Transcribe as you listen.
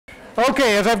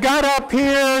Okay, as I've got up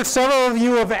here, several of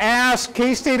you have asked,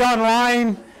 K-State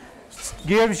Online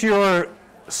gives your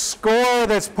score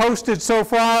that's posted so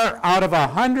far out of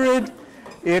 100.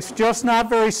 It's just not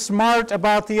very smart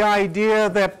about the idea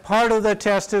that part of the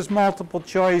test is multiple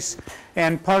choice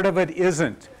and part of it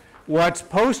isn't. What's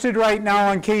posted right now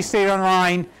on K-State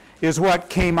Online is what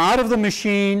came out of the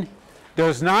machine,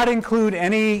 does not include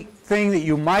anything that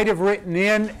you might have written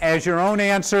in as your own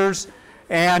answers,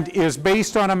 and is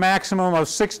based on a maximum of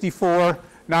 64,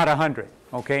 not 100,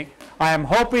 okay? I am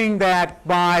hoping that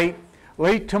by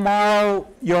late tomorrow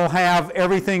you'll have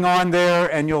everything on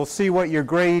there and you'll see what your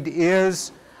grade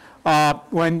is.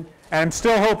 And I'm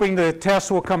still hoping the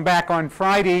test will come back on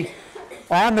Friday.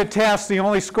 On the test, the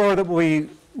only score that will be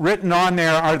written on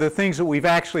there are the things that we've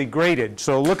actually graded.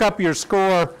 So look up your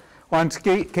score on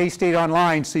K-State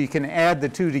Online so you can add the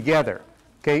two together,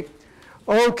 okay?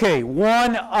 Okay,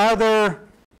 one other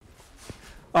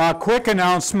quick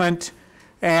announcement,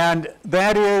 and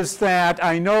that is that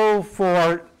I know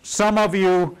for some of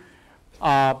you,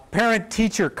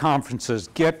 parent-teacher conferences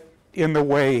get in the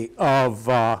way of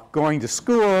going to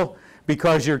school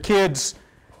because your kids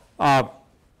don't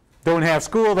have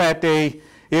school that day.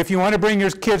 If you want to bring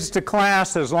your kids to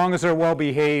class, as long as they're well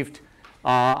behaved,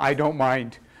 I don't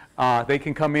mind. They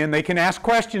can come in. They can ask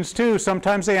questions too.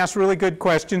 Sometimes they ask really good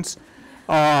questions.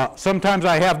 Sometimes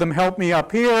I have them help me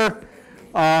up here.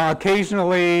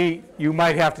 Occasionally, you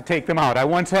might have to take them out. I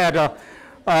once had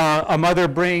a mother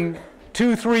bring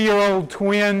 2 3-year-old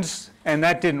twins, and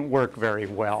that didn't work very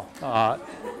well.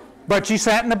 But she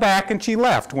sat in the back and she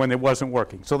left when it wasn't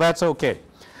working, so that's okay.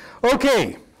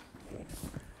 Okay.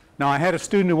 Now, I had a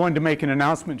student who wanted to make an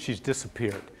announcement. She's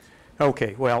disappeared.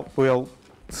 Okay, well, we'll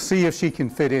see if she can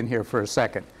fit in here for a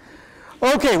second.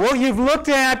 Okay, well, you've looked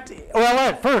at,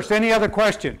 well, first, any other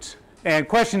questions? And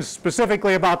questions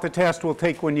specifically about the test we'll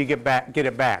take when you get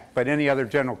it back, but any other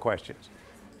general questions?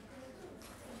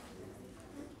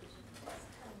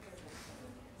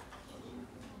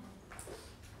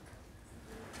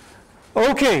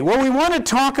 Okay, what we want to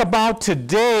talk about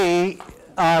today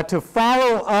to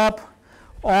follow up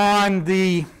on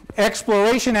the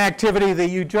exploration activity that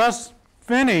you just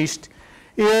finished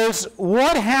is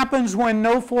what happens when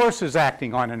no force is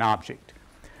acting on an object.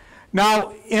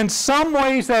 Now, in some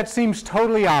ways that seems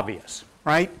totally obvious,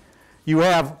 right? You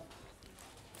have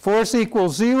force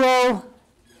equals 0.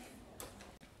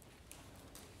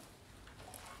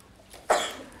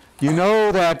 You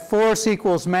know that force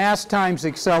equals mass times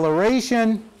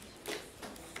acceleration.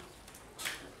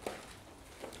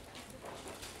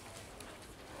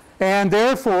 And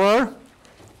therefore,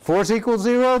 force equals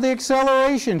 0, the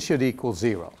acceleration should equal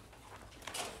 0.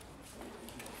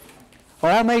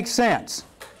 Well, that makes sense.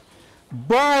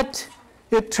 But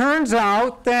it turns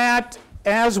out that,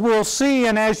 as we'll see,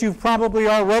 and as you've probably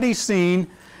already seen,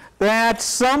 that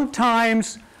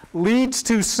sometimes leads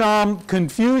to some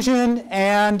confusion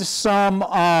and some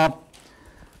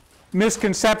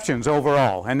misconceptions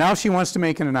overall. And now she wants to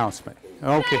make an announcement.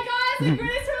 Okay. Hey guys, greetings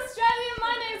from Australia.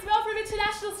 My name is Mel from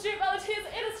International Student Volunteers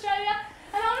in Australia,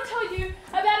 and I want to tell you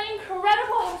about an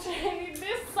incredible opportunity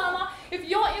this summer. If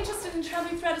you're interested in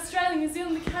traveling throughout Australia, New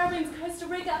Zealand, the Caribbean, Costa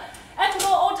Rica,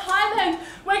 Ecuador, or Thailand,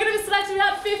 we're going to be selecting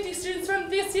about 50 students from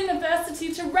this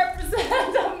university to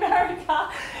represent America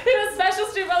in a special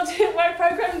student volunteer work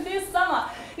program this summer.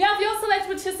 Now, if you're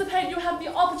selected to participate, you'll have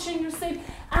the opportunity to receive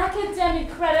academic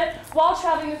credit while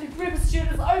traveling with a group of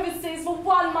students overseas for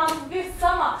 1 month this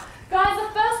summer. Guys, the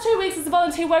first 2 weeks is a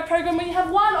volunteer work program where you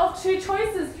have one of two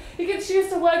choices. You can choose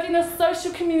to work in a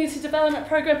social community development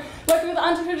program, working with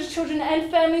underprivileged children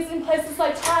and families in places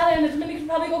like Thailand, the Dominican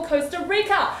Republic, or Costa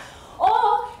Rica.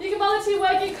 Or you can volunteer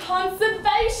work in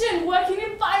conservation, working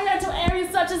in environmental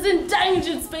areas such as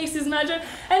endangered species management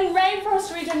and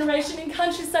rainforest regeneration in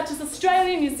countries such as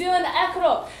Australia, New Zealand, and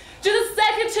Ecuador. During the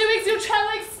second 2 weeks, you'll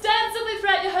travel extensively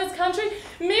throughout your host country,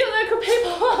 meet local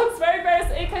people amongst various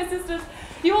ecosystems.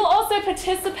 You will also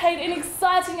participate in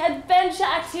exciting adventure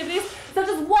activities such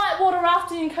as whitewater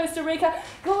rafting in Costa Rica,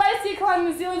 glacier climbing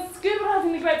in New Zealand, scuba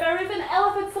diving in the Great Barrier Reef, and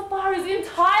elephant safaris in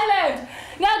Thailand.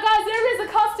 Now guys, there is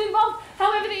a cost involved.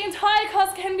 However, the entire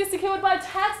cost can be secured by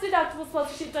tax-deductible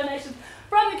sponsorship donations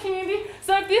from the community.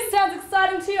 So if this sounds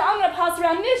exciting to you, I'm going to pass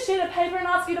around this sheet of paper and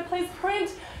ask you to please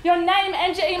print your name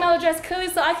and your email address clearly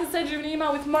so I can send you an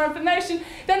email with more information.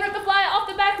 Then rip the flyer off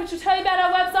the back, which will tell you about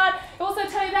our website. It will also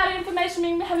tell you about information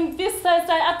we're having this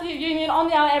Thursday at the Union on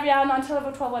the hour every hour, 9 to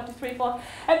 11, 12, 1, 2, 3, 4,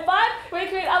 and 5. We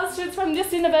can meet other students from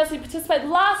this university who participated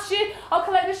last year. I'll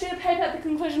collect the sheet of paper at the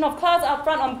conclusion of class up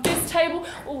front on this table.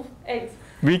 Oh, eggs.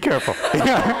 Be careful. This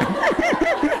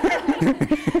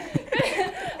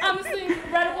is an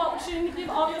incredible opportunity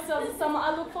yourselves a summer.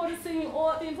 I look forward to seeing you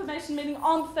all at the information meeting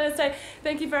on Thursday.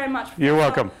 Thank you very much. You're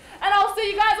welcome. And I'll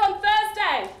see you guys on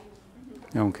Thursday.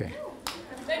 Okay.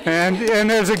 And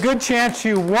there's a good chance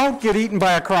you won't get eaten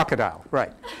by a crocodile.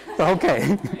 Right.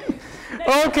 Okay.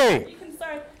 Okay.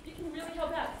 You can really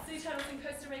help out sea turtles in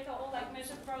Costa Rica, or like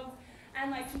measure frogs,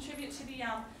 and like contribute to the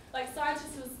like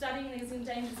scientists who are studying these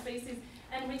endangered species,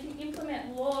 and we can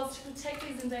implement laws to protect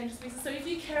these endangered species. So if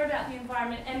you care about the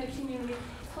environment and the community,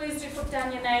 please do put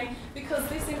down your name, because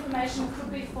this information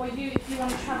could be for you if you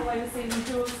want to travel overseas and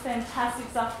do fantastic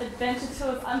stuff, adventure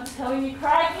tours. I'm telling you,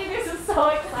 Crikey, this is so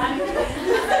exciting.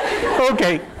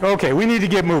 Okay, we need to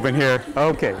get moving here.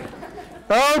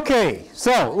 Okay,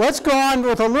 so let's go on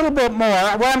with a little bit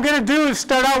more. What I'm going to do is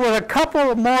start out with a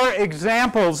couple more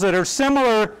examples that are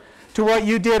similar to what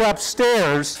you did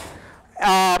upstairs.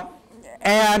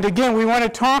 And again, we want to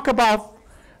talk about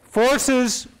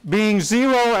forces being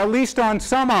zero, at least on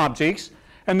some objects.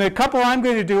 And the couple I'm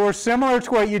going to do are similar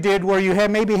to what you did, where you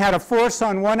maybe had a force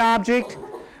on one object,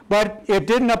 but it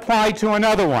didn't apply to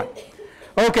another one.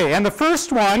 Okay, and the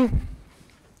first one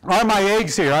are my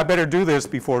eggs here. I better do this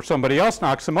before somebody else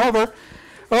knocks them over.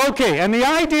 Okay, and the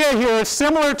idea here is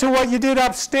similar to what you did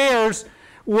upstairs,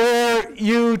 where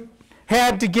you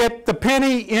had to get the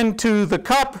penny into the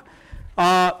cup,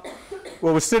 what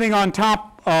was sitting on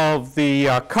top of the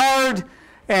card,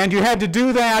 and you had to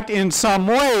do that in some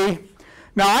way.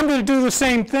 Now I'm going to do the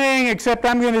same thing, except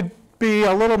I'm going to be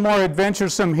a little more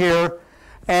adventuresome here,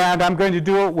 and I'm going to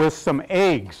do it with some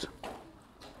eggs.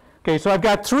 Okay, so I've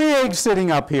got 3 eggs sitting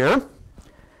up here, and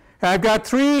I've got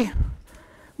 3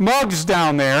 mugs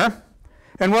down there,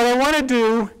 and what I want to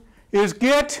do is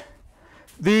get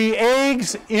the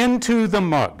eggs into the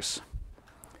mugs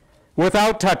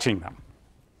without touching them.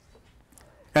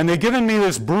 And they've given me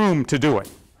this broom to do it.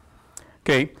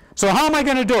 Okay, so how am I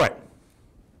going to do it?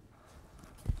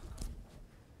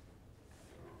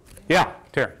 Yeah,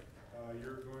 Terry.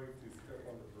 You're going to step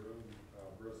on the broom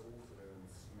bristles and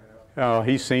snap. Oh,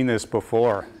 he's seen this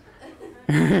before.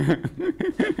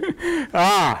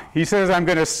 He says I'm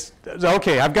going to,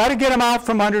 okay, I've got to get him out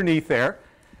from underneath there.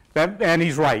 And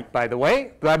he's right, by the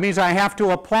way. That means I have to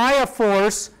apply a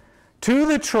force to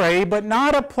the tray, but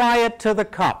not apply it to the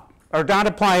cup, or not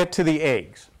apply it to the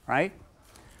eggs, right?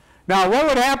 Now, what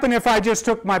would happen if I just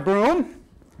took my broom,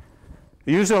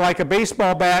 used it like a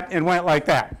baseball bat, and went like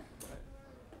that?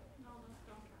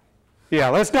 Yeah,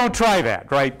 let's don't try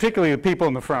that, right? Particularly the people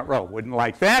in the front row wouldn't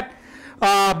like that,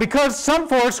 because some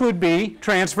force would be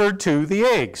transferred to the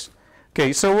eggs.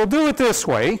 Okay, so we'll do it this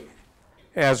way,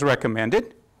 as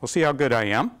recommended. We'll see how good I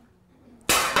am.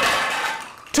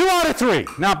 2 out of 3,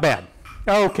 not bad.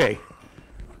 Okay.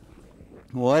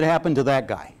 What happened to that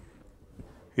guy?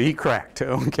 He cracked,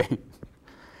 okay.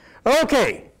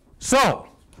 Okay, so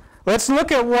let's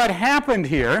look at what happened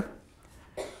here.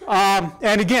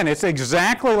 And again, it's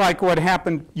exactly like what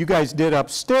happened, you guys did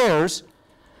upstairs.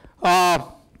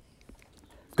 Got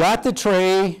the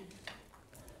tray.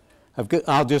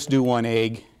 I'll just do 1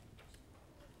 egg.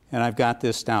 And I've got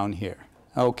this down here.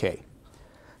 Okay.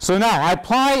 So now I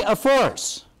apply a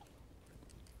force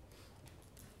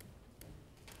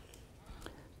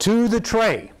to the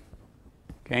tray.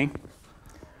 Okay.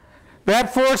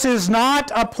 That force is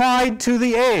not applied to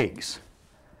the eggs.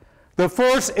 The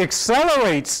force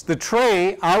accelerates the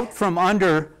tray out from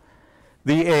under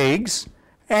the eggs,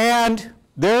 and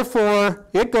therefore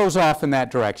it goes off in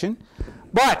that direction.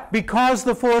 But because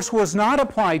the force was not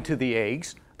applied to the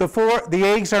eggs, the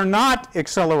eggs are not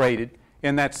accelerated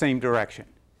in that same direction.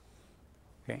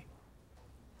 Okay.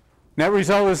 Net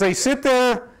result is they sit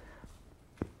there,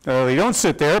 they don't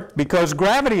sit there because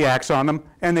gravity acts on them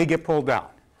and they get pulled down.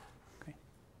 Okay.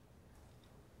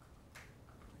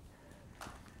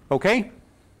 Okay?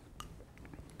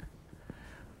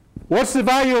 What's the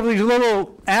value of these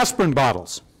little aspirin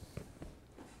bottles?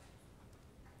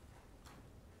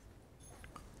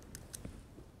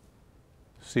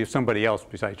 See if somebody else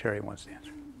besides Terry wants to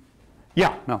answer.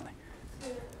 Yeah, Melanie.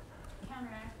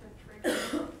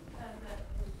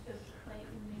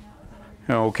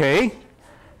 Okay.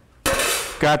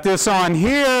 Got this on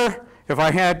here. If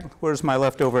I had, where's my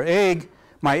leftover egg?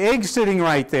 My egg's sitting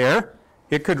right there.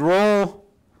 It could roll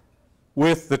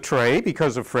with the tray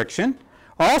because of friction.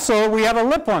 Also, we have a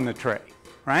lip on the tray,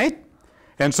 right?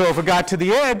 And so if it got to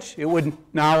the edge, it would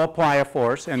now apply a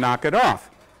force and knock it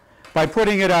off. By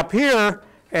putting it up here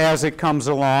as it comes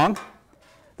along,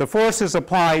 the force is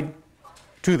applied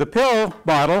to the pill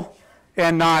bottle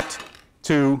and not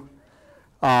to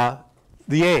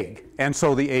the egg, and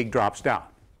so the egg drops down.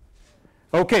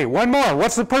 Okay, 1 more.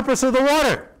 What's the purpose of the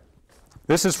water?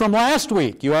 This is from last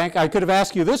week. I could have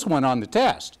asked you this one on the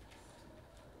test.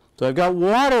 So I've got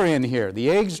water in here. The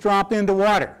eggs drop into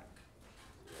water.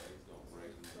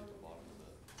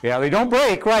 Yeah, they don't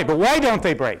break, right. But why don't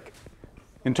they break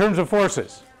in terms of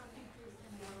forces?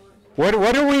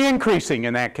 What are we increasing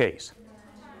in that case?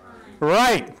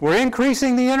 Right, we're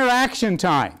increasing the interaction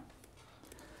time.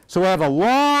 So we have a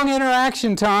long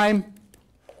interaction time.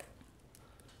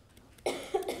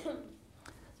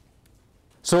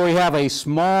 So we have a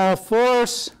small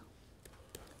force.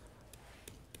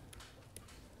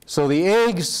 So the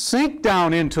eggs sink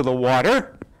down into the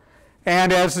water,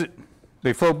 and as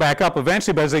they float back up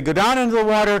eventually, but as they go down into the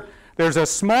water, there's a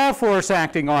small force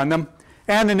acting on them,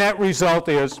 and the net result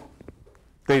is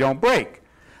they don't break.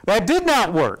 That did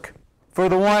not work for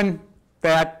the one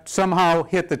that somehow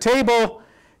hit the table.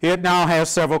 It now has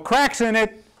several cracks in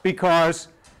it because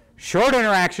short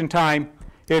interaction time,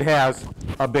 it has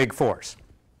a big force.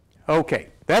 Okay,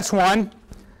 that's one.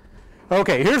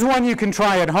 Okay, here's one you can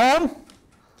try at home.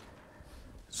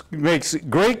 Makes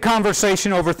great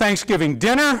conversation over Thanksgiving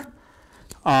dinner.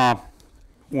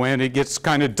 When it gets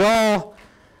kind of dull,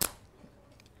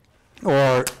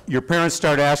 or your parents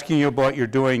start asking you about what you're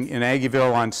doing in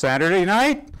Aggieville on Saturday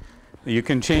night, you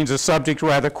can change the subject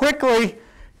rather quickly.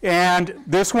 And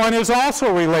this one is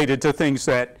also related to things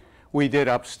that we did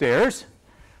upstairs.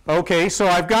 Okay, so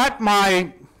I've got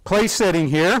my place setting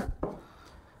here.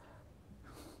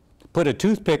 Put a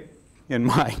toothpick in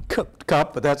my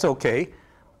cup, but that's okay.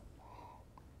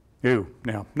 Ew,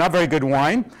 no, not very good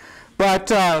wine,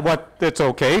 but it's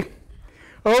okay.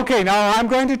 Okay, now I'm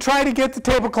going to try to get the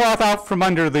tablecloth out from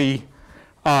under the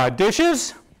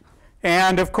dishes.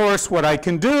 And of course, what I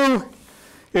can do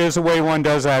is the way one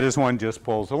does that is one just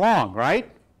pulls along,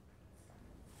 right?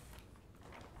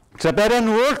 Except that doesn't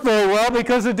work very well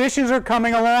because the dishes are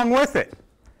coming along with it.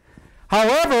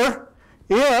 However,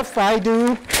 if I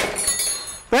do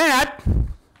that,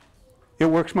 it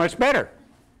works much better.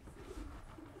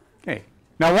 Okay.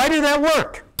 Now, why did that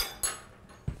work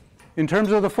in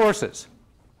terms of the forces?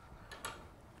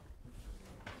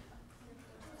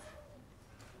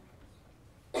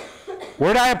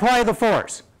 Where did I apply the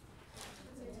force?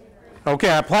 Okay,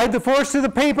 I applied the force to the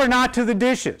paper, not to the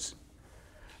dishes.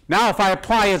 Now, if I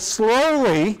apply it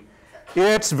slowly,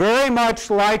 it's very much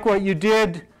like what you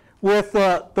did with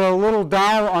the little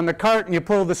dial on the cart and you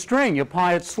pull the string. You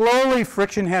apply it slowly,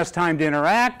 friction has time to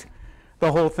interact,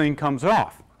 the whole thing comes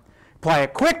off. Apply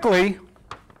it quickly,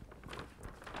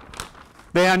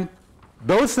 then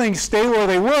those things stay where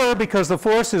they were because the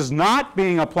force is not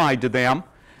being applied to them,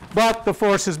 but the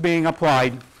force is being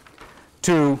applied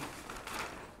to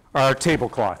our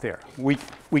tablecloth here.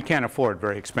 We can't afford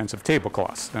very expensive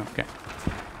tablecloths. Okay.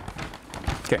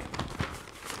 Okay.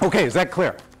 Okay, is that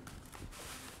clear?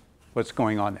 What's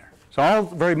going on there? It's all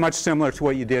very much similar to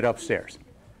what you did upstairs.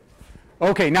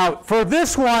 Okay, now for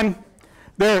this one,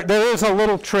 there is a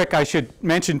little trick I should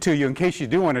mention to you in case you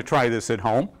do want to try this at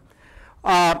home.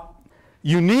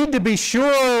 You need to be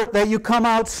sure that you come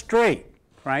out straight,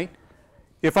 right?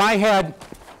 If I had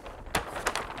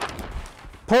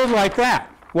pulled like that,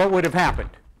 what would have happened?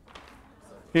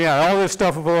 Yeah, all this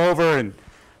stuff would go over, and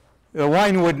the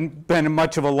wine wouldn't have been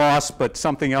much of a loss, but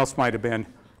something else might have been,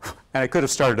 and I could have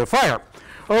started a fire.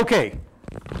 Okay,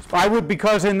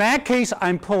 because in that case,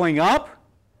 I'm pulling up.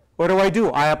 What do?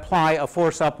 I apply a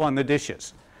force up on the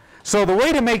dishes. So the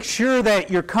way to make sure that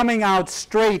you're coming out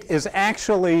straight is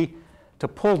actually to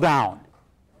pull down,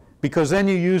 because then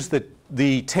you use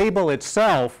the table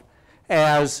itself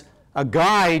as a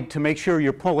guide to make sure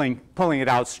you're pulling it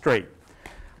out straight.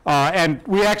 And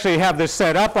we actually have this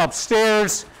set up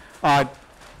upstairs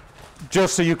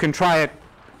just so you can try it,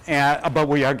 but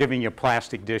we are giving you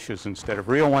plastic dishes instead of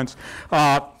real ones.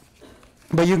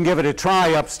 But you can give it a try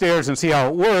upstairs and see how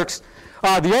it works.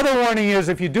 The other warning is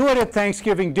if you do it at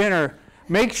Thanksgiving dinner,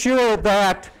 make sure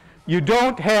that you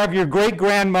don't have your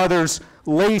great-grandmother's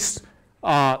lace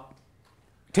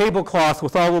tablecloth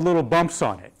with all the little bumps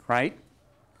on it, right?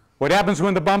 What happens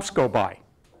when the bumps go by?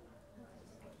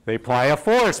 They apply a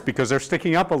force because they're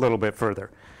sticking up a little bit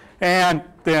further. And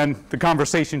then the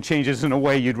conversation changes in a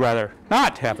way you'd rather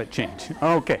not have it change.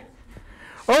 Okay.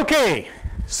 Okay,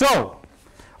 so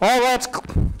all that's,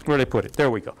 where did I put it?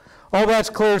 There we go. All that's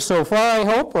clear so far, I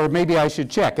hope, or maybe I should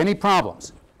check. Any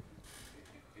problems?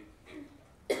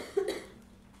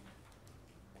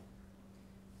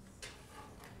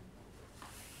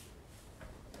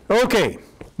 Okay,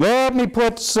 let me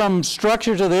put some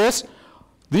structure to this.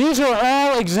 These are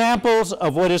all examples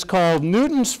of what is called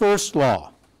Newton's first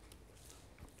law.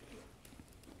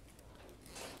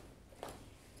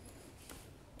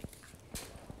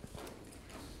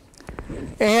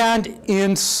 And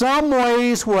in some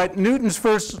ways, what Newton's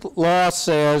first law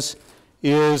says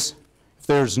is if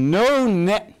there's no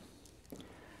net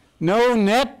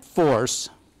force,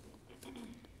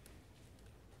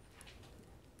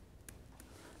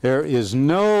 there is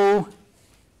no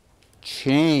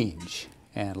change.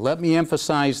 And let me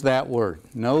emphasize that word,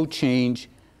 no change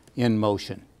in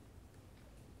motion.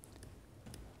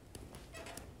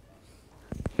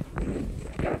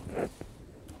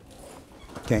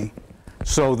 Okay,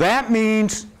 so that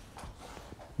means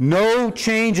no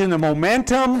change in the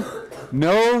momentum,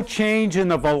 no change in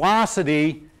the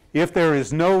velocity if there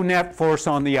is no net force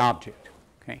on the object.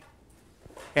 Okay,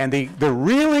 and the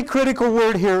really critical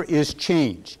word here is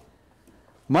change.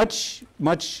 Much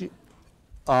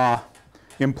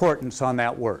importance on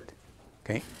that word.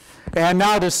 Okay, and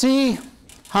now to see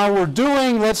how we're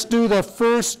doing, let's do the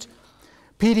first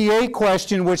PDA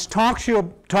question, which asks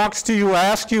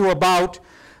you about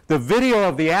the video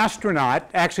of the astronaut.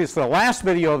 Actually, it's the last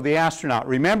video of the astronaut.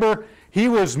 Remember, he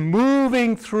was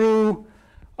moving through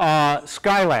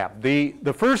Skylab.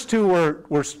 The first two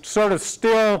were sort of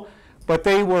still, but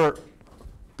they were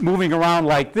moving around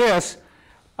like this,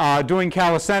 doing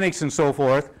calisthenics and so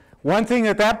forth. One thing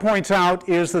that points out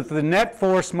is that the net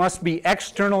force must be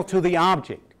external to the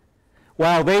object.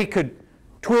 While they could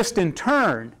twist and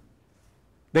turn,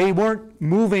 they weren't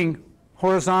moving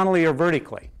horizontally or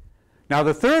vertically. Now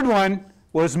the third one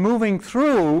was moving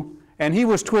through, and he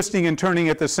was twisting and turning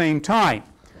at the same time.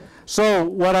 So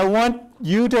what I want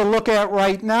you to look at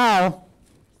right now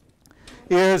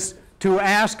is to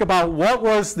ask about what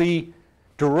was the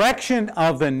direction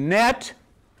of the net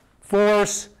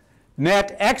force,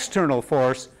 net external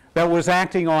force that was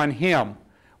acting on him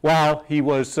while he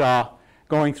was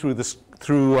going through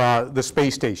the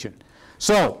space station.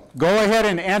 So go ahead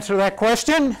and answer that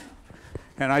question.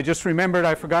 And I just remembered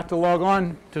I forgot to log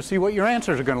on to see what your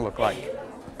answers are going to look like.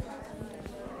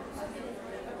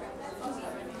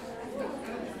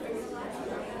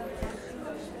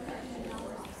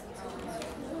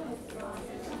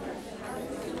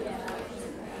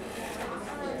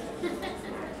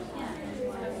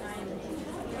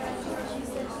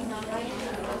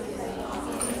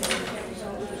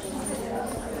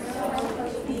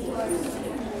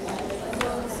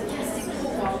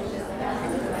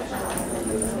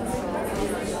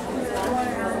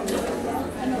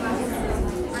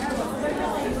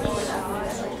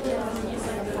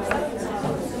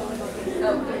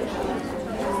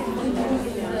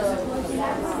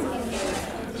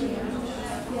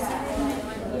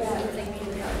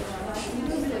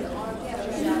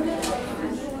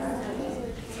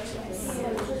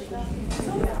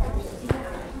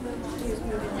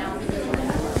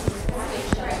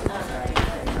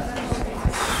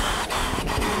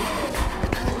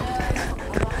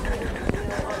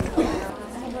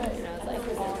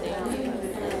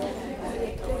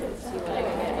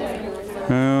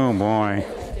 Oh boy.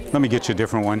 Let me get you a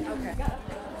different one.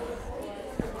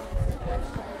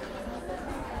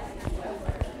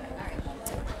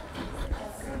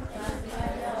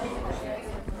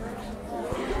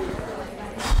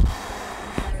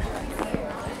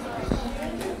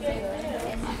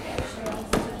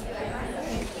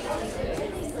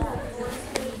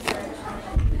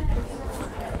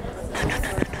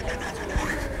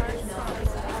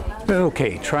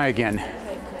 Okay, try again.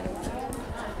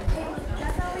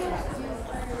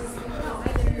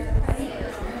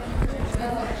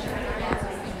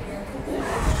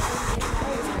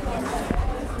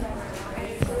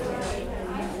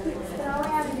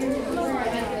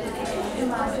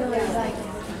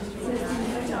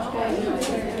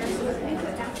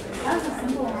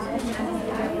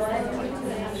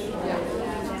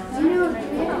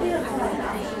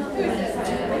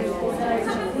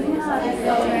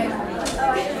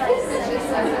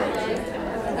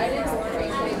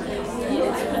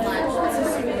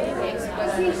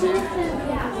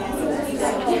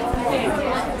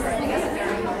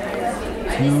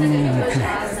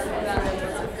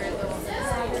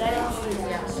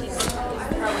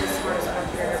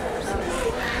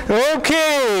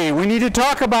 Okay, we need to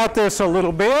talk about this a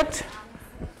little bit.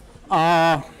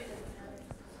 Get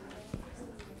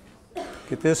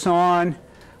this on.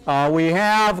 We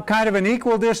have kind of an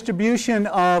equal distribution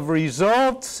of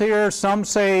results here. Some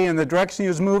say in the direction he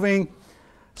was moving,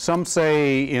 some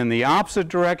say in the opposite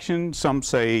direction, some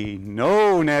say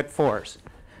no net force.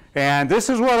 And this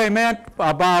is what I meant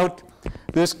about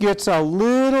this gets a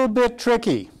little bit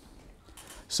tricky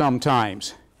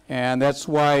sometimes, and that's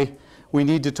why we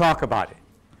need to talk about it.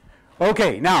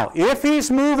 Okay, now if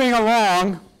he's moving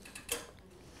along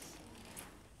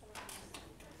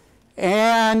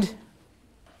and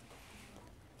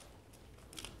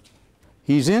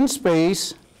He's in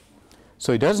space,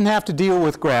 so he doesn't have to deal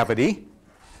with gravity.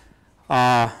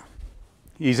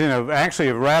 He's in actually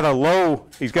a rather low,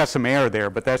 he's got some air there,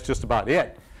 but that's just about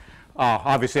it.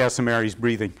 Obviously has some air he's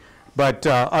breathing. But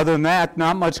other than that,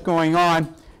 not much going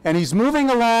on. And he's moving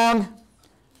along,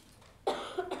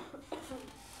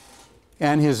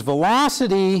 and his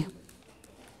velocity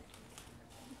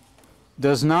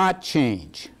does not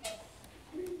change.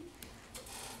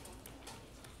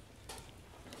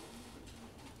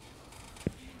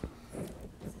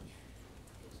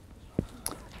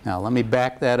 Now let me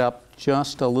back that up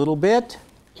just a little bit.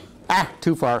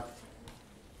 Too far.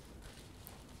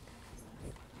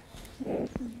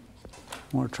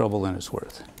 More trouble than it's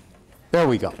worth. There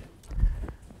we go.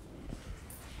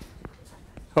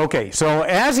 Okay, so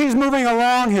as he's moving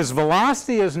along, his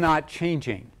velocity is not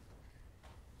changing.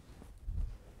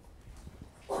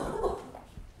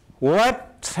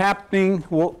 What's happening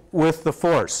with the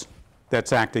force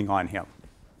that's acting on him?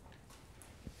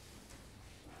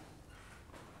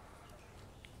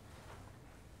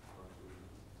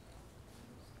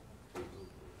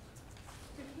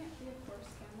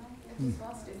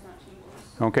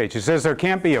 Okay, she says there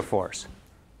can't be a force.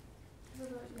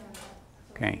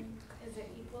 Okay. Is it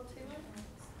equal to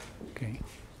it? Okay.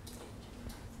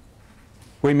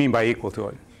 What do you mean by equal to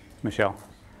it, Michelle?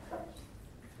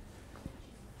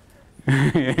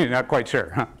 Not quite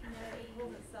sure, huh? It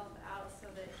equals itself out so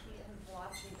that his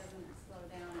velocity doesn't slow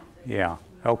down. Yeah.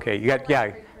 Okay. You got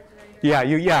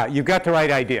the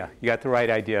right idea. You got the right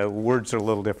idea. Words are a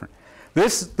little different.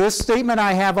 This statement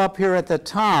I have up here at the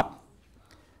top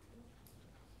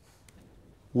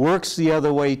works the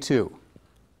other way too.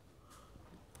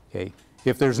 Okay.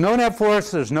 If there's no net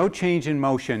force, there's no change in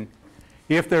motion.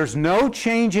 If there's no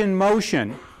change in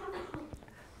motion,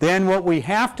 then what we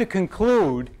have to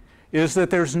conclude is that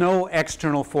there's no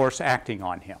external force acting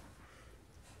on him.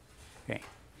 Okay.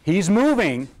 He's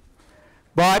moving,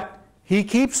 but he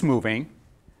keeps moving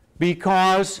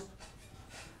because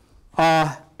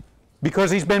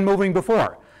he's been moving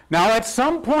before. Now, at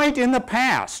some point in the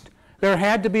past, there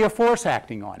had to be a force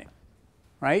acting on him,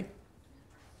 right?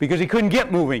 Because he couldn't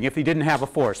get moving if he didn't have a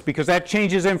force, because that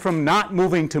changes him from not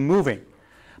moving to moving.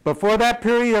 But for that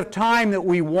period of time that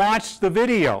we watched the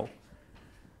video,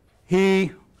 he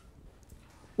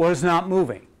was not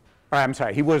moving. Or, I'm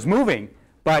sorry, he was moving,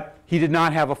 but he did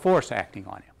not have a force acting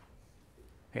on him.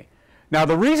 Okay. Now,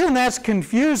 the reason that's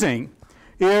confusing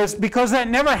is because that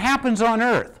never happens on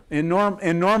Earth in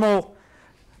normal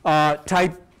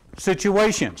type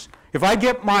situations. If I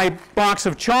get my box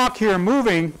of chalk here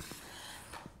moving,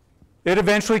 it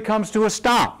eventually comes to a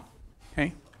stop.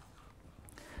 Okay?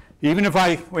 Even if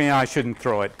I shouldn't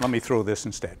throw it. Let me throw this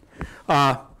instead.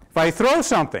 If I throw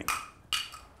something,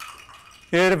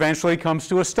 it eventually comes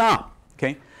to a stop.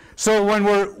 Okay? So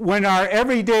when our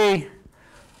everyday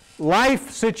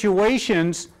life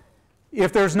situations,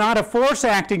 if there's not a force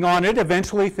acting on it,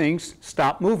 eventually things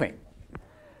stop moving.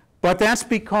 But that's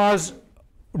because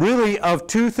really of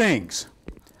two things.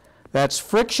 That's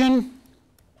friction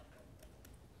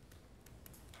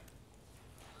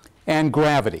and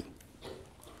gravity.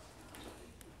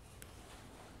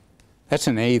 That's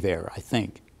an A there, I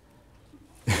think.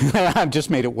 I've just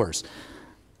made it worse.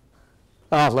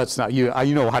 Let's not. You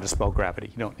know how to spell gravity.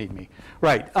 You don't need me.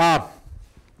 Right.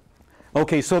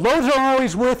 Okay, so those are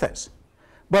always with us.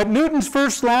 But Newton's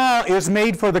first law is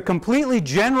made for the completely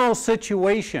general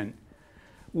situation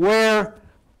where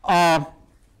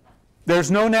there's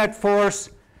no net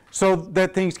force, so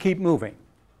that things keep moving.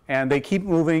 And they keep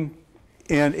moving,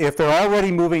 and if they're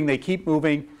already moving, they keep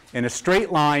moving in a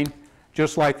straight line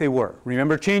just like they were.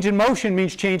 Remember, change in motion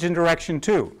means change in direction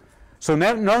too. So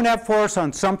no net force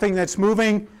on something that's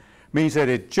moving means that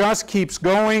it just keeps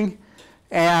going,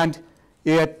 and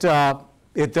it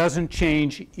doesn't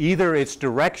change either its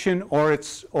direction or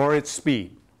its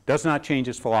speed. Does not change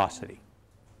its velocity.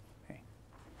 Okay.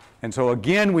 And so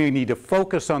again, we need to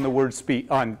focus on the word speed,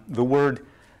 on the word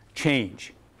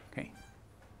change. Okay.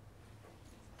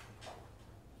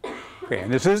 Okay.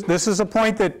 And this is a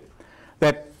point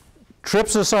that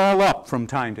trips us all up from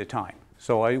time to time.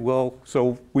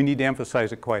 So we need to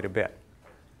emphasize it quite a bit.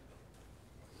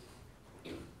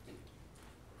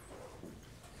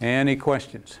 Any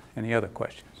questions? Any other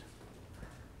questions?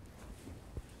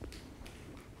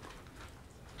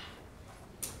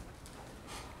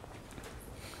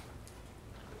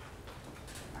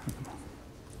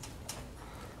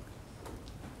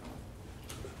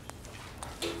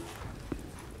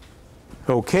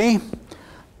 Okay.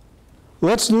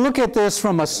 Let's look at this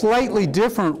from a slightly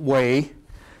different way,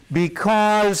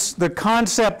 because the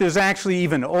concept is actually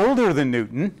even older than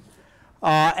Newton.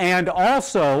 And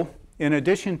also, in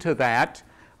addition to that,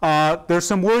 there's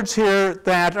some words here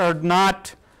that are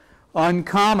not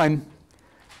uncommon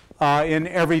in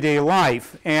everyday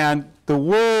life. And the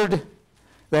word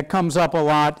that comes up a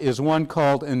lot is one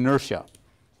called inertia.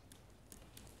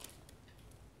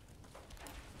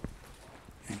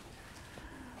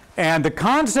 And the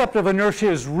concept of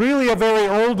inertia is really a very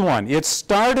old one. It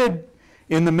started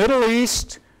in the Middle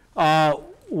East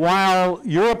while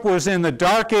Europe was in the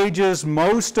Dark Ages.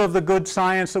 Most of the good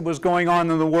science that was going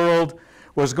on in the world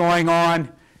was going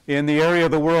on in the area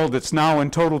of the world that's now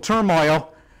in total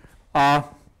turmoil,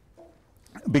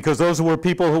 because those were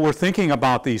people who were thinking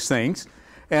about these things.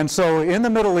 And so in the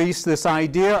Middle East, this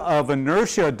idea of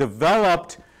inertia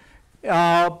developed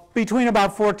between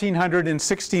about 1400 and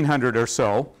 1600 or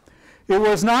so. It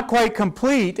was not quite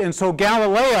complete, and so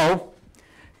Galileo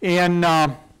in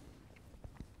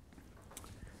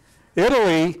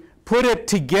Italy put it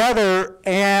together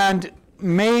and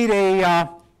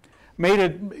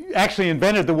actually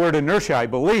invented the word inertia, I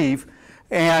believe,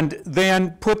 and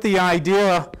then put the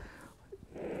idea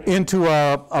into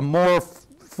a more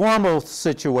formal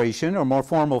situation or more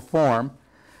formal form.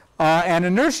 And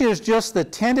inertia is just the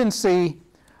tendency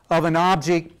of an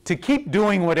object to keep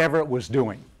doing whatever it was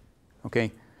doing.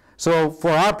 Okay? So for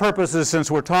our purposes,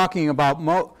 since we're talking about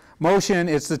motion,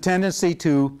 it's the tendency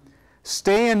to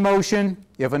stay in motion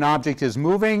if an object is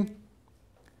moving,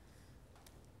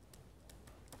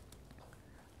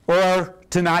 or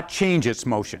to not change its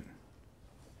motion.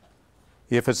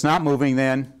 If it's not moving,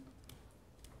 then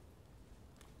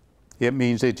it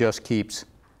means it just keeps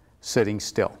sitting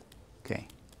still. Okay.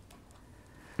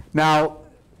 Now,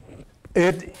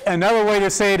 another way to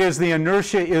say it is the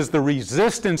inertia is the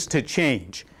resistance to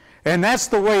change. And that's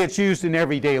the way it's used in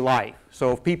everyday life.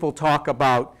 So if people talk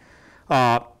about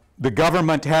the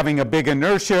government having a big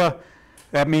inertia,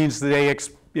 that means they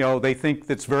think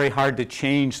it's very hard to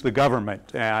change the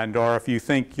government. And or if you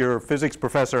think your physics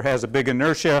professor has a big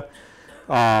inertia,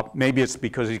 maybe it's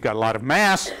because he's got a lot of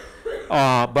mass,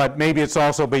 but maybe it's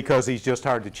also because he's just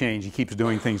hard to change. He keeps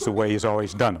doing things the way he's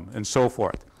always done them, and so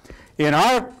forth. In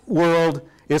our world,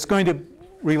 it's going to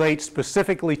relate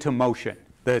specifically to motion,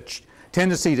 the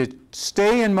tendency to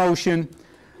stay in motion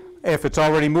if it's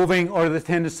already moving, or the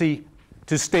tendency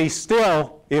to stay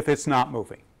still if it's not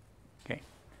moving. Okay.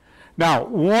 Now,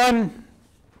 one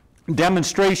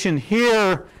demonstration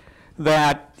here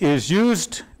that is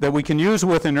used, that we can use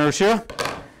with inertia,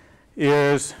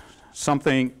 is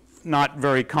something not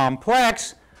very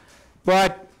complex,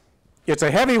 but it's a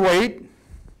heavy weight,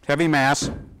 heavy mass,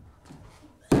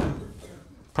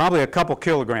 probably a couple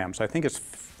kilograms. I think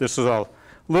this is a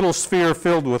little sphere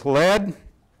filled with lead.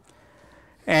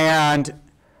 And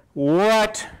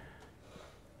what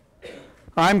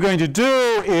I'm going to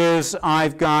do is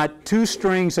I've got two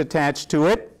strings attached to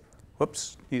it.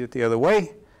 Whoops, need it the other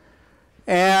way.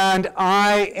 And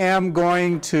I am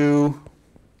going to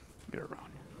get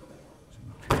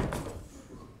around.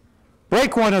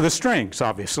 Break one of the strings,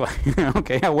 obviously.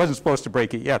 Okay, I wasn't supposed to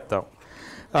break it yet, though.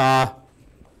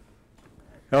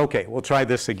 Okay, we'll try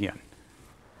this again.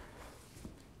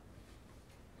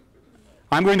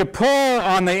 I'm going to pull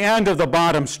on the end of the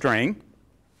bottom string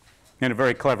in a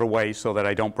very clever way so that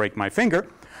I don't break my finger.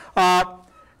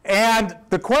 And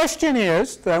the question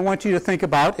is, that I want you to think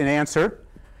about and answer,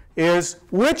 is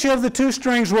which of the two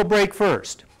strings will break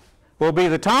first? Will it be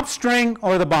the top string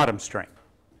or the bottom string?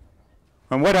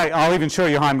 And I'll even show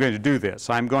you how I'm going to do this.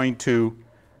 I'm going to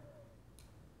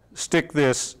stick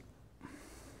this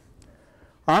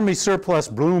Army surplus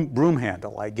broom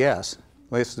handle, I guess.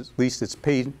 At least it's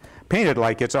painted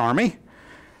like it's Army.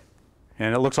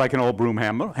 And it looks like an old broom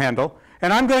handle.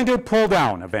 And I'm going to pull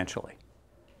down eventually.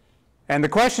 And the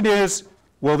question is,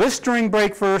 will this string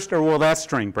break first or will that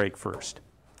string break first?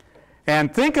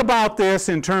 And think about this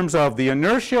in terms of the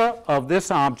inertia of this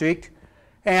object,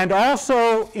 and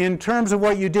also in terms of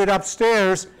what you did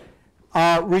upstairs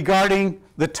regarding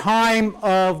the time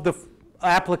of the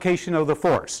application of the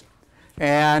force.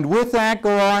 And with that,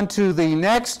 go on to the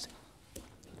next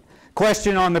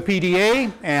question on the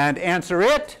PDA and answer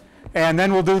it, and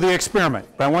then we'll do the experiment.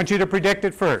 But I want you to predict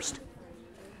it first.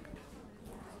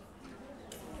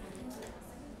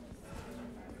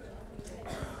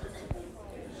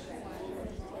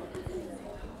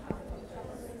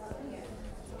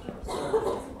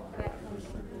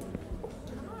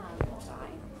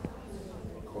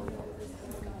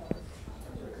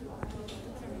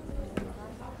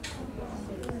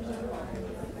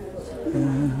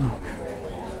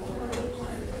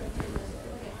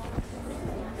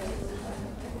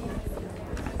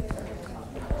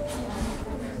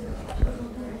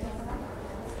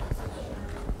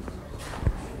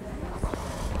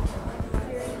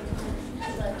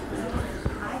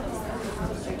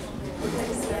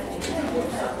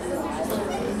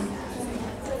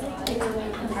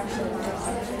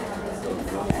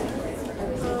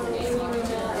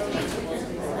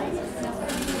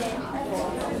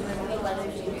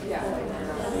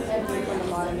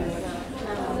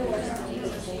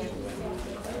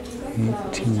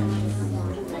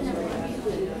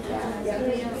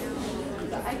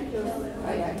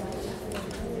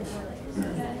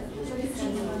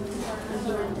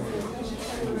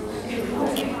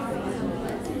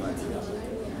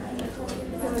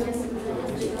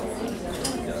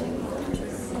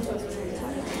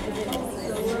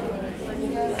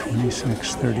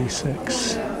 36,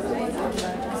 36.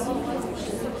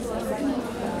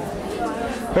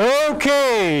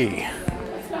 Okay.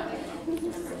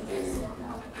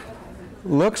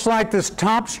 Looks like this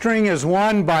top string is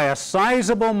won by a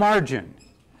sizable margin.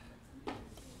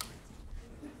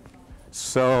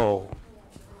 So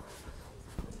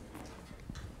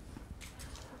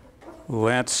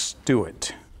let's do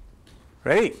it.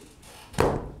 Ready?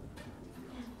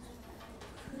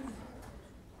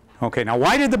 Okay, now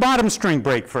why did the bottom string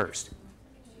break first?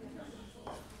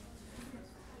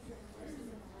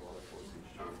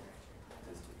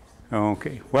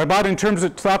 Okay, what about in terms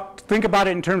of, think about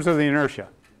it in terms of the inertia.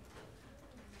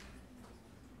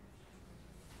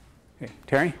 Okay,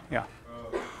 Terry? Yeah.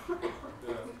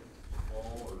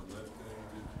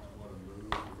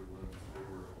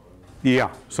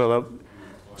 Yeah, so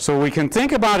we can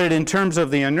think about it in terms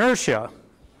of the inertia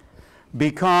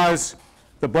because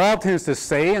the ball tends to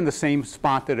stay in the same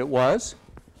spot that it was.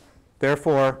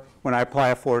 Therefore, when I apply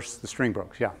a force, the string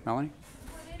breaks. Yeah, Melanie?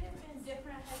 Would it have been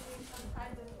different had we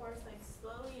applied the force like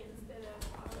slowly instead of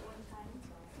all at one time?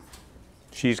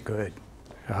 She's good.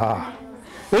 Ah.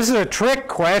 This is a trick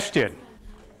question.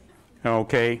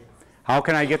 Okay, how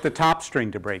can I get the top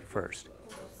string to break first?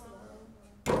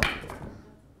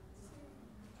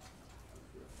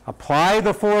 Apply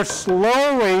the force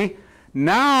slowly.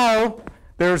 Now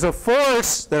there's a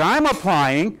force that I'm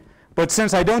applying, but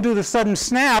since I don't do the sudden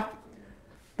snap,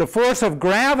 the force of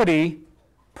gravity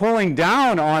pulling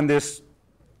down on this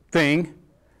thing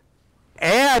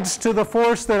adds to the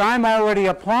force that I'm already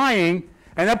applying,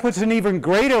 and that puts an even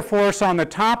greater force on the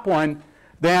top one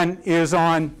than is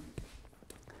on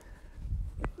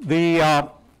the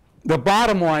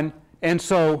bottom one, and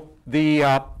so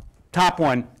the top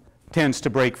one tends to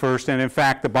break first, and in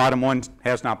fact the bottom one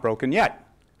has not broken yet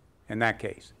in that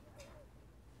case.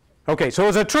 Okay, so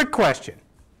it's a trick question,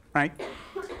 right?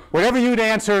 Whatever you'd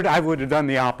answered, I would have done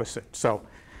the opposite. So,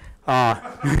 so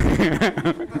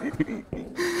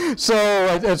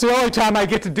it's the only time I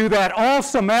get to do that all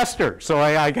semester, so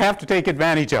I have to take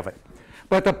advantage of it.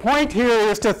 But the point here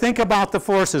is to think about the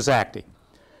forces acting.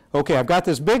 Okay, I've got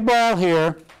this big ball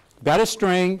here, got a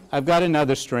string, I've got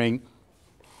another string.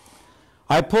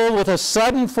 I pull with a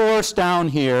sudden force down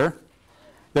here.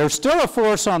 There's still a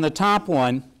force on the top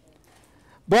one,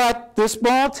 but this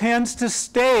ball tends to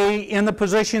stay in the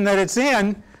position that it's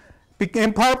in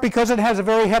part because it has a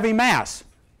very heavy mass.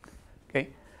 Okay?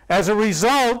 As a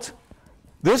result,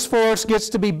 this force gets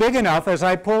to be big enough as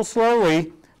I pull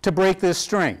slowly to break this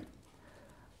string.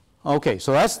 Okay,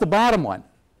 so that's the bottom one.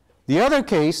 The other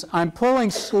case, I'm pulling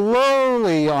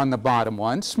slowly on the bottom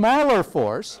one, smaller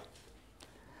force,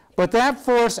 but that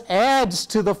force adds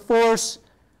to the force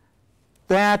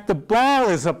that the ball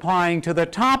is applying to the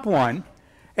top one,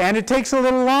 and it takes a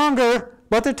little longer,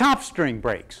 but the top string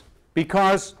breaks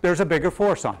because there's a bigger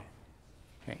force on it.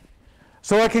 Okay.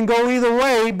 So it can go either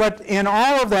way, but in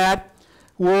all of that,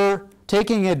 we're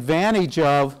taking advantage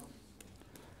of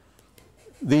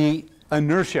the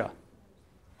inertia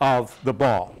of the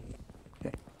ball.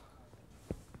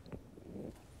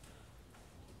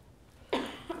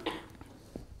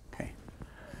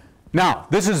 Now,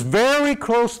 this is very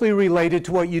closely related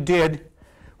to what you did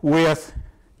with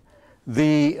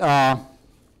the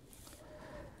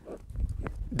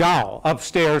dowel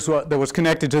upstairs that was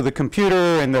connected to the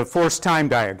computer and the force time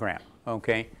diagram.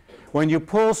 Okay? When you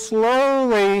pull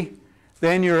slowly,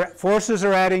 then your forces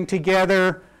are adding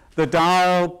together. The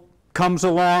dowel comes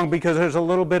along because there's a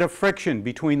little bit of friction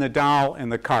between the dowel and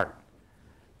the cart.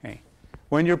 Okay?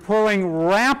 When you're pulling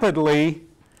rapidly,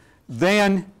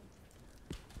 then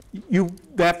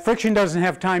that friction doesn't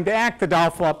have time to act, the dowel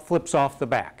flips off the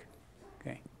back.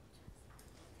 Okay?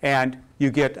 And you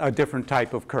get a different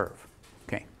type of curve.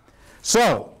 Okay?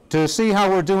 So, to see how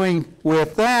we're doing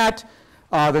with that,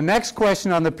 the next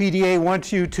question on the PDA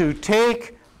wants you to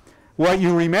take what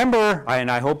you remember,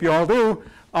 and I hope you all do,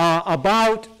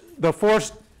 about the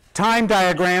force time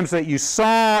diagrams that you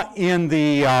saw in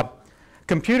the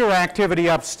computer activity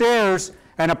upstairs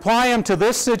and apply them to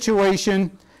this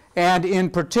situation. And in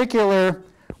particular,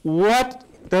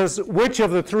 which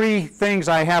of the three things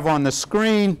I have on the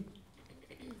screen,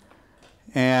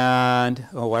 and,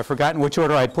 oh, I've forgotten which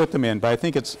order I put them in, but I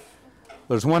think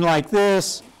there's one like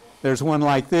this, there's one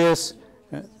like this,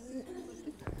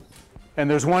 and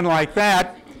there's one like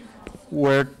that,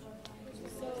 where,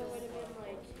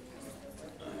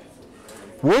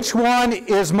 which one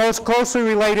is most closely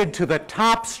related to the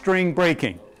top string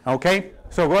breaking? Okay,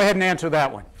 so go ahead and answer that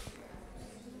one.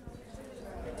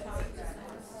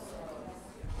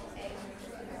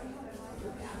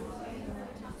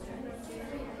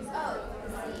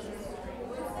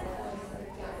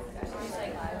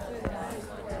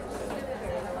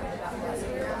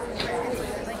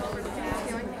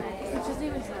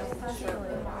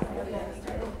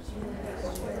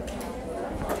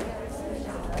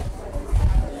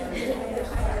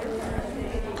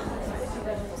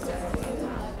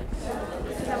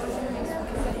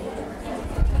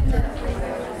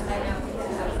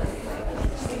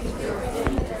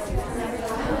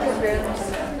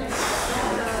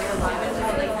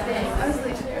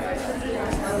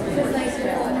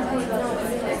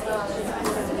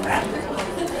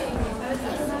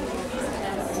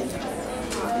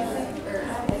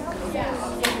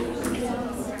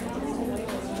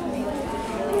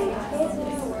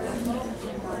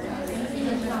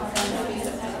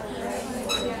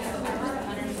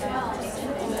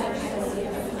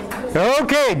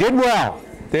 Okay, did well.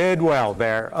 Did well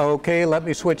there. Okay, let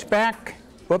me switch back.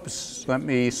 Whoops, let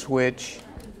me switch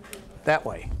that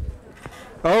way.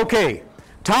 Okay,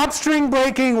 top string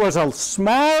breaking was a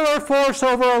smaller force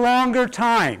over a longer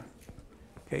time.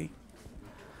 Okay,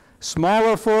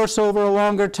 smaller force over a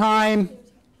longer time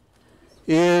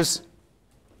is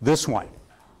this one.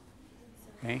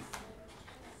 Okay.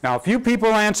 Now, a few people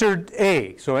answered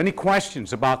A, so any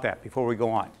questions about that before we go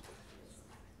on?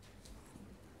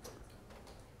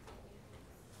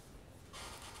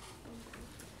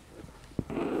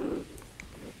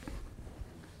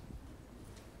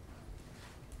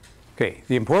 Okay,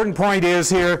 the important point is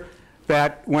here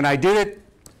that when I did it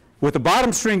with the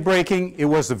bottom string breaking, it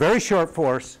was a very short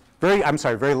force, very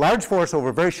large force over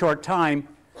a very short time.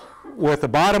 With the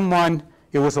bottom one,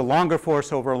 it was a longer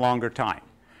force over a longer time.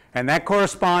 And that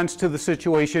corresponds to the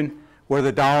situation where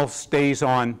the doll stays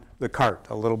on the cart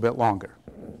a little bit longer.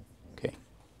 Okay.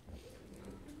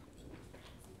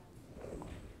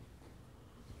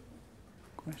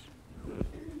 Question?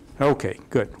 Okay,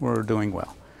 good. We're doing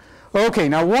well. Okay,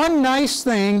 now one nice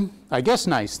thing, I guess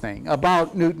nice thing,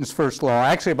 about Newton's first law,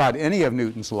 actually about any of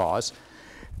Newton's laws,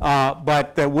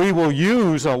 but that we will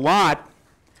use a lot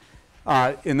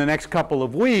in the next couple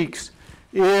of weeks,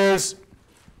 is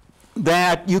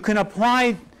that you can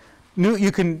apply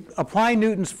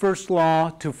Newton's first law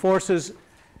to forces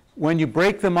when you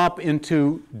break them up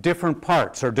into different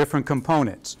parts or different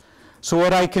components. So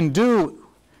what I can do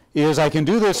is I can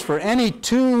do this for any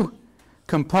two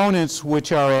components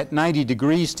which are at 90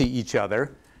 degrees to each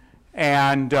other.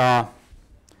 And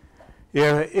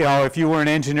if you were in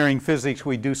engineering physics,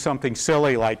 we'd do something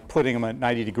silly like putting them at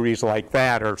 90 degrees like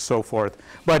that or so forth.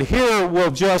 But here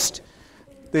we'll just,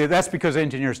 that's because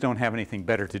engineers don't have anything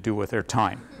better to do with their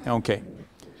time. Okay.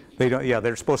 They don't, yeah,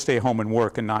 they're supposed to stay home and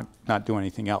work and not do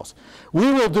anything else.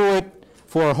 We will do it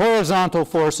for horizontal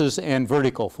forces and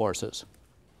vertical forces.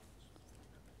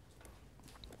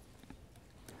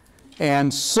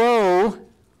 And so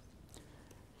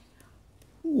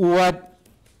what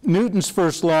Newton's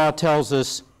first law tells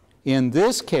us in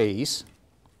this case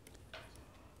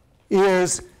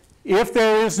is if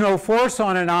there is no force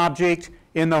on an object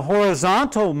in the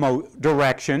horizontal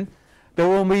direction, there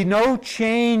will be no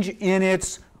change in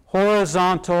its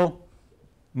horizontal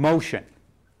motion.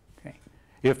 Okay.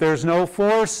 If there's no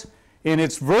force in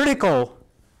its vertical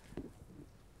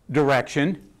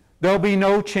direction, there'll be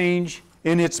no change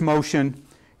in its motion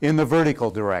in the vertical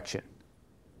direction.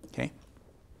 Okay?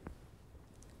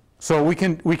 So we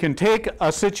can take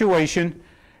a situation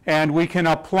and we can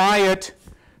apply it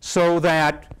so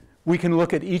that we can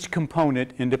look at each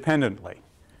component independently.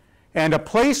 And a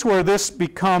place where this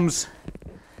becomes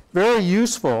very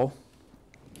useful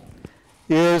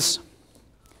is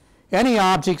any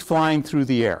object flying through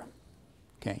the air.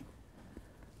 Okay?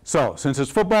 So since it's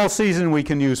football season, we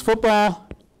can use football.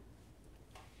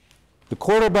 The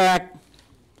quarterback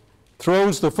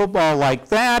throws the football like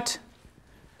that.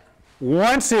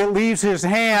 Once it leaves his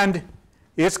hand,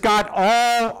 it's got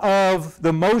all of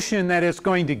the motion that it's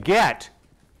going to get,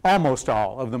 almost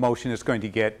all of the motion it's going to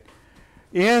get,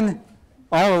 in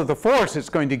all of the force it's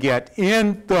going to get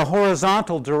in the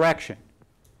horizontal direction.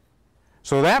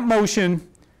 So that motion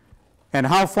and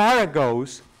how far it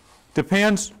goes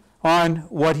depends on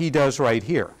what he does right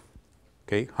here.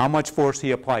 Okay, how much force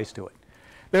he applies to it.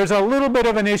 There's a little bit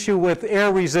of an issue with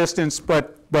air resistance,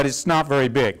 but it's not very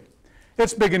big.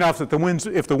 It's big enough that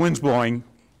if the wind's blowing,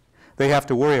 they have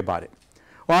to worry about it.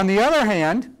 On the other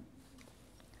hand,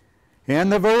 in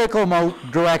the vertical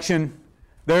direction,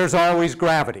 there's always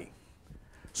gravity.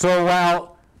 So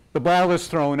while the ball is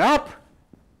thrown up,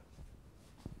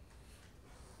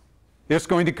 it's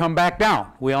going to come back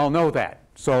down. We all know that.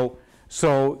 So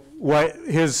what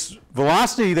his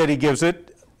velocity that he gives it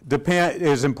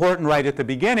is important right at the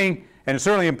beginning, and it's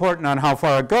certainly important on how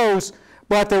far it goes,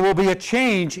 but there will be a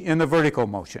change in the vertical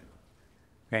motion.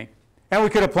 Okay? And we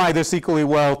could apply this equally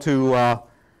well to a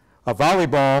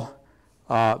volleyball.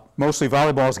 Mostly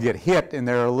volleyballs get hit, and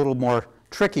they're a little more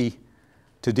tricky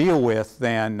to deal with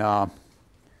than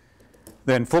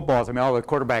footballs. I mean, all the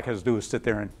quarterback has to do is sit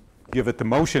there and give it the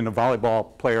motion. A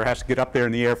volleyball player has to get up there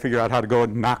in the air, figure out how to go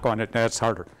and knock on it, and that's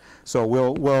harder. So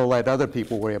we'll let other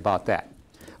people worry about that.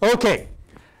 Okay,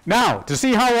 now to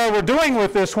see how well we're doing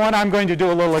with this one, I'm going to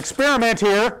do a little experiment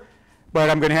here, but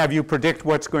I'm going to have you predict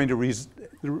what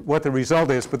the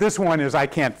result is. But this one is I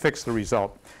can't fix the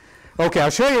result. Okay, I'll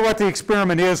show you what the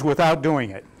experiment is without doing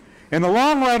it. In the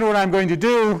long run, what I'm going to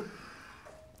do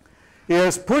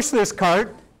is push this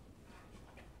cart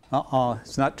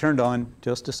It's not turned on.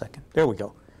 Just a second. There we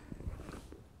go.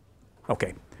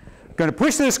 Okay. Going to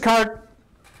push this cart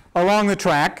along the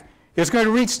track. It's going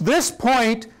to reach this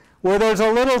point where there's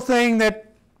a little thing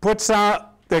that puts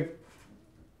out, that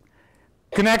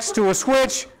connects to a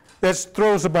switch that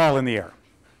throws the ball in the air.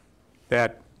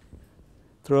 That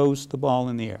throws the ball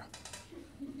in the air.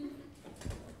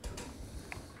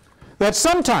 That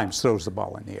sometimes throws the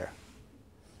ball in the air.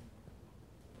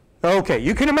 Okay,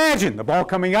 you can imagine the ball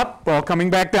coming up, ball coming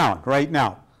back down right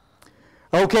now.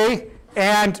 Okay,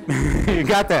 and you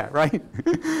got that, right?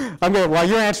 While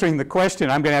you're answering the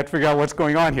question, I'm going to have to figure out what's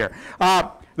going on here.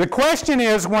 The question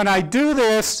is, when I do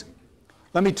this,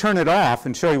 let me turn it off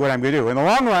and show you what I'm going to do. In the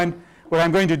long run, what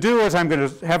I'm going to do is I'm going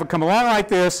to have it come along like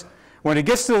this. When it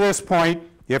gets to this point,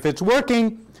 if it's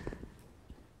working,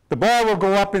 the ball will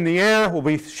go up in the air, will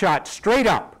be shot straight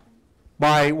up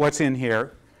by what's in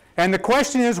here. And the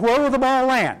question is, where will the ball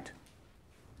land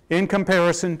in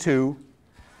comparison to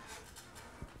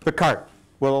the cart?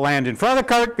 Will it land in front of the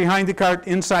cart, behind the cart,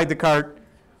 inside the cart?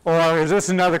 Or is this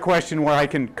another question where I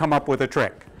can come up with a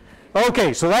trick?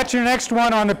 Okay, so that's your next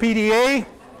one on the PDA.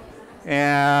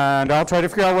 And I'll try to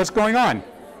figure out what's going on.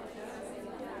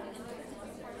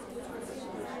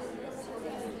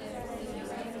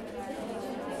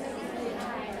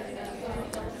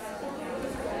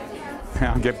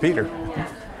 I'll get Peter.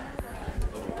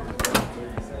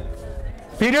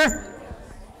 Peter?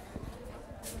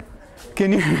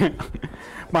 Can you?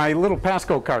 My little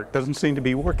Pasco cart doesn't seem to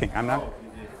be working.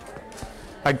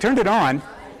 I turned it on.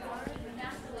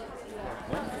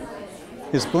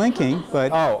 It's blinking,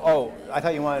 but... Oh, I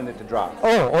thought you wanted it to drop.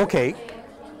 Oh, okay.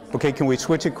 Okay, can we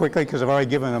switch it quickly? Because I've already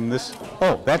given them this.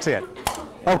 Oh, that's it.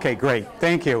 Okay, great.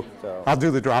 Thank you. So. I'll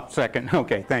do the drop second.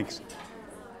 Okay, thanks.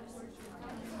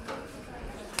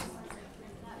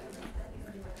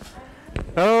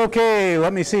 Okay,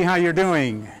 let me see how you're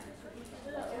doing.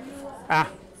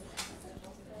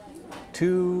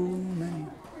 Too many.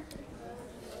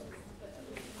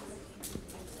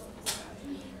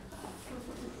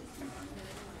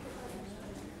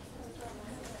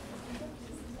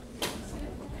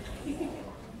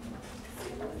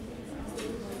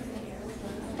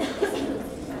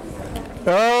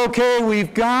 Okay,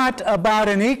 we've got about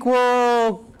an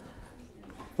equal,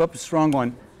 whoops, wrong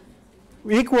one.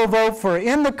 Equal vote for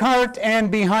in the cart and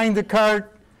behind the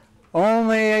cart.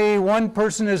 Only one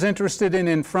person is interested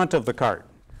in front of the cart.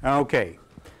 Okay,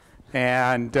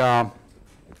 and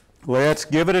let's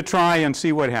give it a try and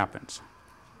see what happens.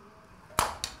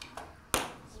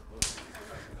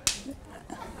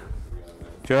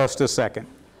 Just a second.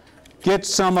 Get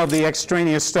some of the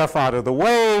extraneous stuff out of the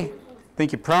way. I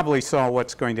think you probably saw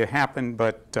what's going to happen,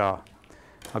 but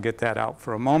I'll get that out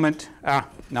for a moment.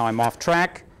 Now I'm off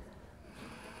track.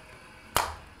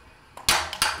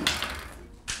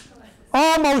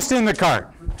 Almost in the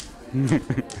cart.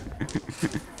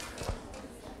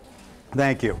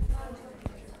 Thank you.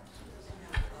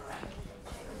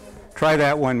 Try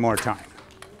that one more time.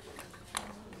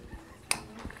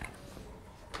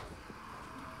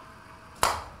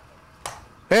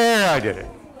 There, I did it.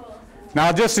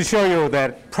 Now, just to show you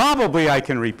that probably I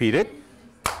can repeat it.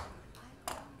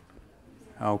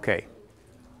 Okay.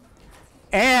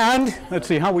 And let's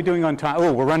see, how are we doing on time?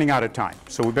 Oh, we're running out of time,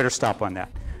 so we better stop on that.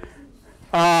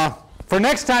 For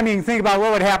next time, you can think about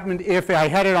what would happen if I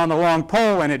had it on the long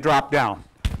pole and it dropped down.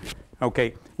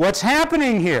 Okay. What's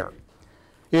happening here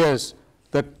is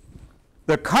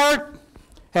the cart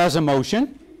has a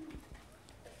motion.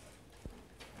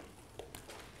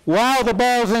 While the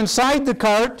ball's inside the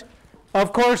cart,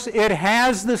 of course, it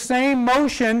has the same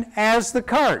motion as the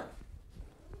cart.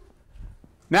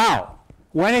 Now,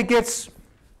 when it gets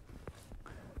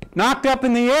knocked up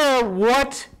in the air,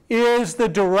 what is the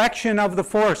direction of the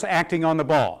force acting on the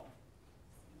ball?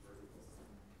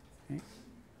 Okay.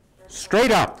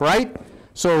 Straight up, right?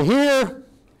 So here,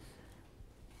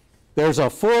 there's a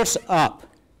force up,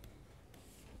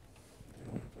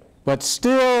 but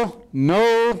still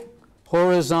no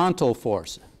horizontal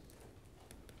force.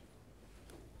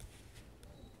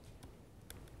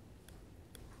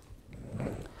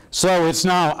 So it's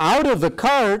now out of the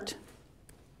cart.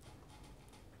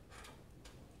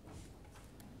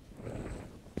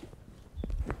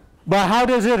 But how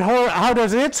does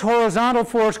its horizontal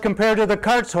force compare to the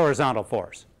cart's horizontal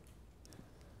force?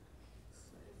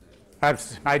 I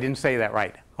didn't say that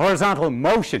right. Horizontal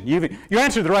motion. You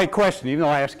answered the right question, even though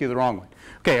I asked you the wrong one.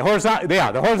 Okay,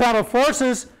 the horizontal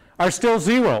forces are still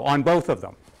zero on both of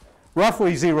them.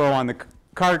 Roughly zero on the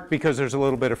cart because there's a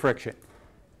little bit of friction.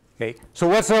 Okay, so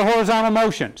what's the horizontal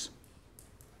motions?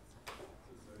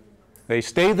 They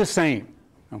stay the same.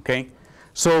 Okay,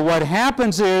 So what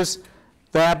happens is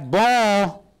that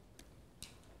ball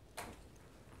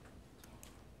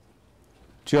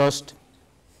just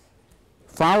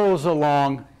follows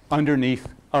along underneath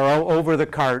or over the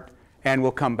cart and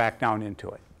will come back down into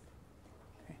it.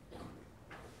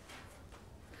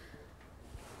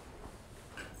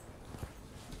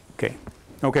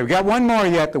 Okay, we got one more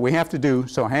yet that we have to do,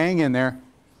 so hang in there.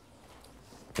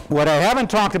 What I haven't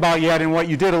talked about yet and what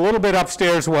you did a little bit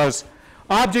upstairs was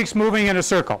objects moving in a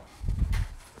circle.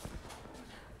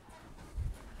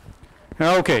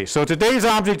 Okay, so today's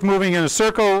object moving in a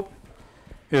circle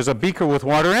is a beaker with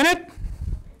water in it.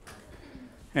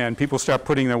 And people start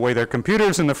putting away their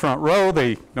computers in the front row.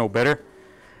 They know better.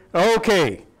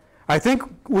 Okay, I think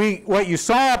what you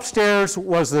saw upstairs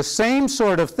was the same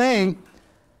sort of thing.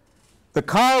 The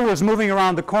car was moving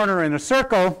around the corner in a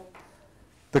circle.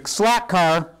 The slack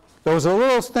car, there was a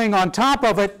little thing on top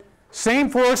of it. Same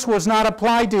force was not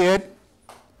applied to it.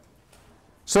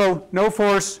 So no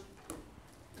force,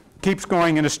 keeps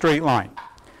going in a straight line.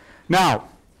 Now,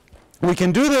 we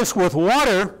can do this with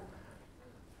water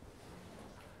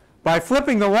by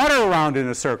flipping the water around in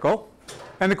a circle.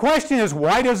 And the question is,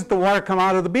 why doesn't the water come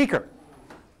out of the beaker?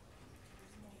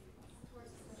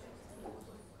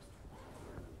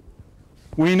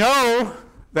 We know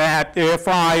that if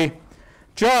I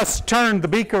just turn the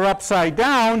beaker upside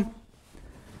down,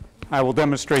 I will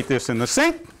demonstrate this in the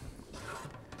sink,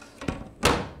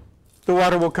 the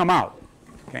water will come out.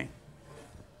 Okay.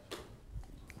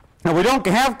 Now we don't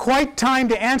have quite time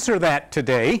to answer that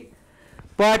today,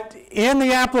 but in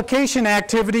the application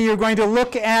activity you're going to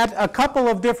look at a couple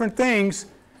of different things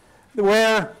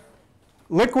where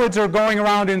liquids are going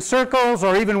around in circles,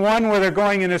 or even one where they're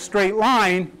going in a straight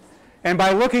line. And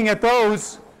by looking at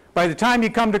those, by the time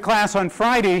you come to class on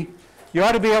Friday, you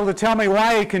ought to be able to tell me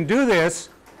why I can do this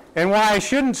and why I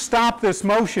shouldn't stop this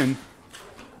motion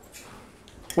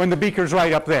when the beaker's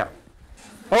right up there.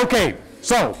 Okay,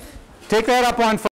 so take that up on Friday.